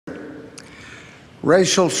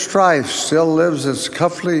Racial strife still lives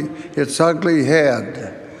its ugly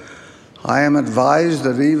head. I am advised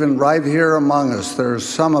that even right here among us there is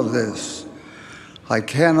some of this. I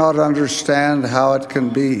cannot understand how it can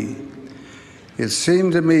be. It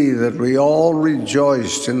seemed to me that we all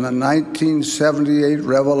rejoiced in the 1978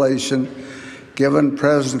 revelation given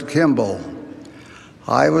President Kimball.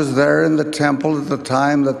 I was there in the temple at the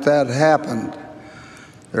time that happened.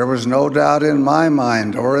 There was no doubt in my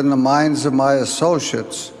mind or in the minds of my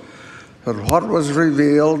associates that what was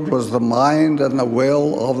revealed was the mind and the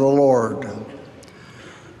will of the Lord.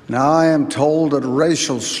 Now I am told that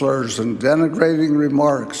racial slurs and denigrating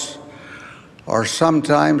remarks are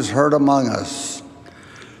sometimes heard among us.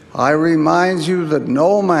 I remind you that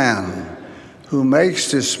no man who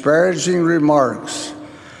makes disparaging remarks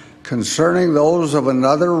concerning those of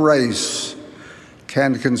another race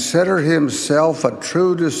can consider himself a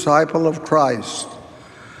true disciple of Christ,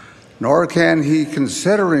 nor can he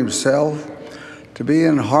consider himself to be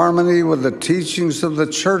in harmony with the teachings of the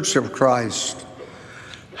Church of Christ.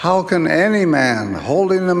 How can any man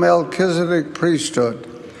holding the Melchizedek priesthood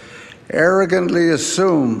arrogantly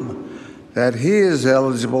assume that he is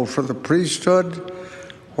eligible for the priesthood,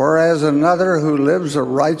 whereas another who lives a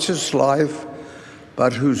righteous life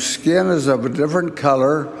but whose skin is of a different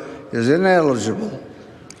color is ineligible?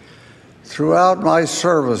 Throughout my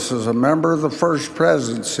service as a member of the First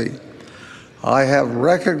Presidency, I have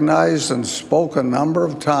recognized and spoke a number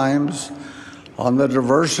of times on the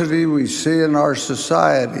diversity we see in our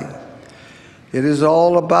society. It is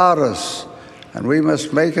all about us, and we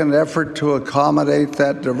must make an effort to accommodate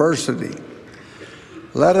that diversity.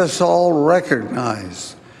 Let us all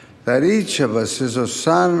recognize that each of us is a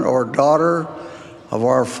son or daughter of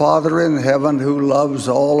our Father in heaven who loves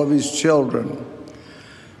all of his children.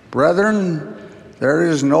 Brethren, there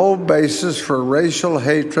is no basis for racial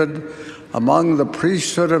hatred among the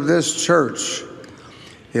priesthood of this church.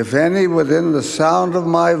 If any within the sound of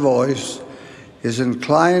my voice is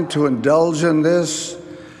inclined to indulge in this,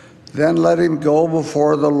 then let him go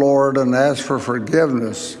before the Lord and ask for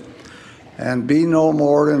forgiveness and be no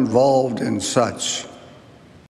more involved in such.